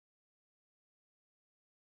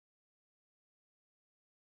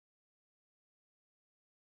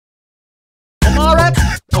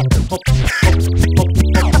On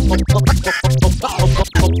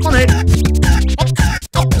it.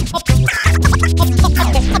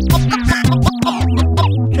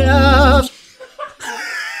 Cheers.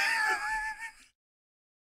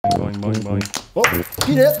 Boing, boing, boing. Oh,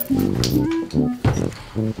 eat it.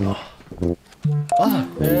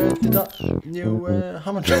 Did that new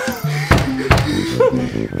hammer trick?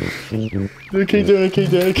 Okay, Derek.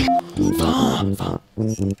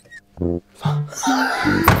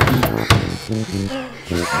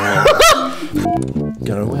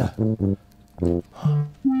 Get her where?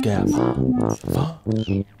 Get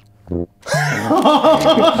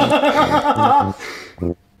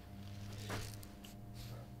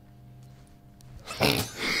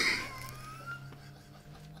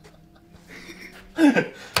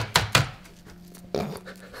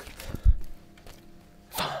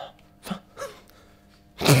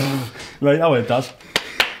Right, how it does.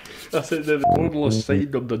 That's it, the wordless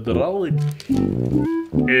side of the drawing.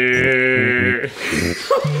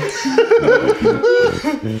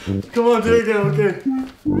 Come on, do it again, okay.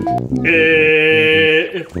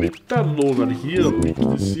 If we turn over here, we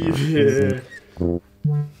can see the...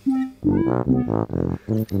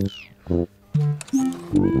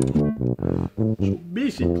 So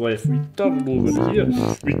basically, if we turn over here,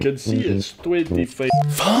 we can see it's 25.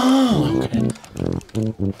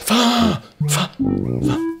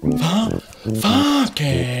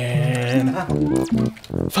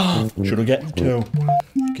 Should I get two?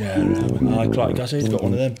 Get him. I guess he's got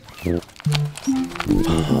one of them.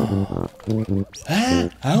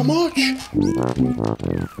 How much?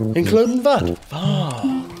 Including that?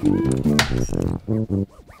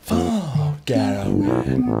 Get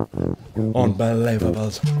away.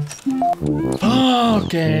 Unbelievable.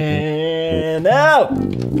 Fucking hell!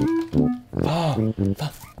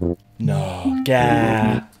 No,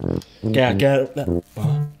 get.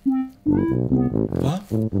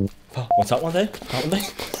 What's that one there?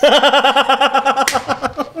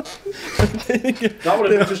 That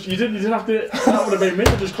would have been just, you didn't have to, that would have been me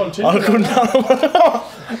to just continue. I couldn't.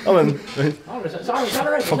 I mean,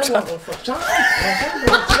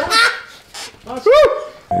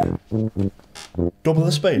 double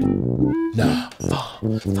the speed? No.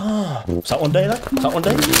 Is that one day, like? Is that one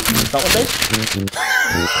day?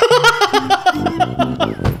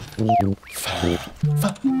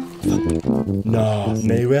 No,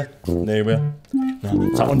 nowhere. No.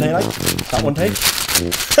 Is that one day, like? Is that one day?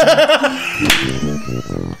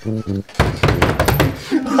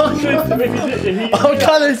 Oh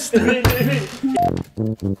God, it's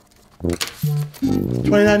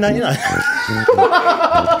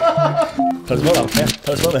 $29.99. Tell us about that, yeah.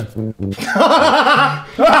 Tell us about them.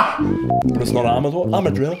 But it's not an Amazon. I'm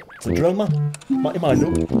a drill. It's a drill man. Might you mind up?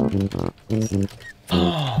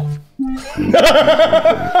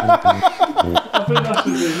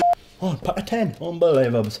 Oh, pack of 10.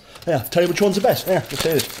 Unbelievable. Yeah, tell you which one's the best. Yeah, let's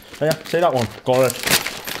say this. Yeah, say that one. Got it.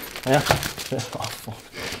 Yeah. Oh, fuck.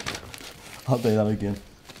 I'll do that again.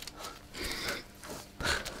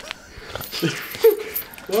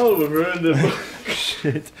 Well, we've ruined it.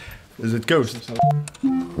 Shit. Is it ghost?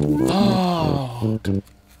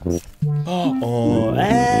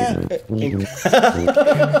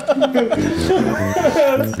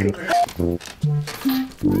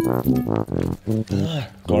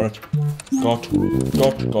 Got.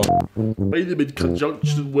 By them in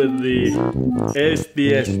conjunction with the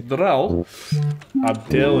SBS drill, I'm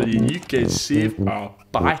telling you, you can save a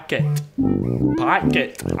packet, a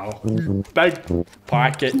big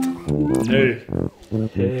packet. Now,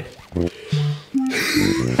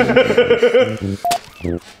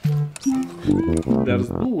 there's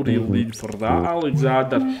no real need for that,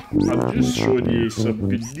 Alexander. I'm just showing you some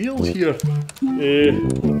good deals here.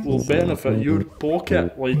 Will benefit your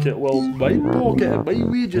pocket like it will my pocket, and my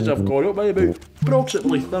wages have gone up by about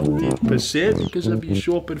approximately 13% because I've been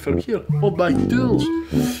shopping from here on my tools.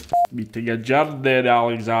 Meeting adjourned then,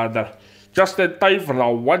 Alexander. Just in time for the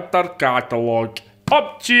winter catalogue.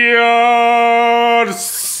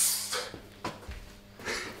 UpCheers!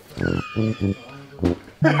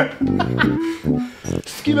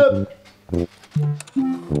 Skip up.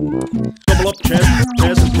 Double up,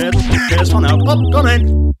 cheers, on out. Up, gone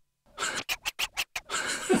in.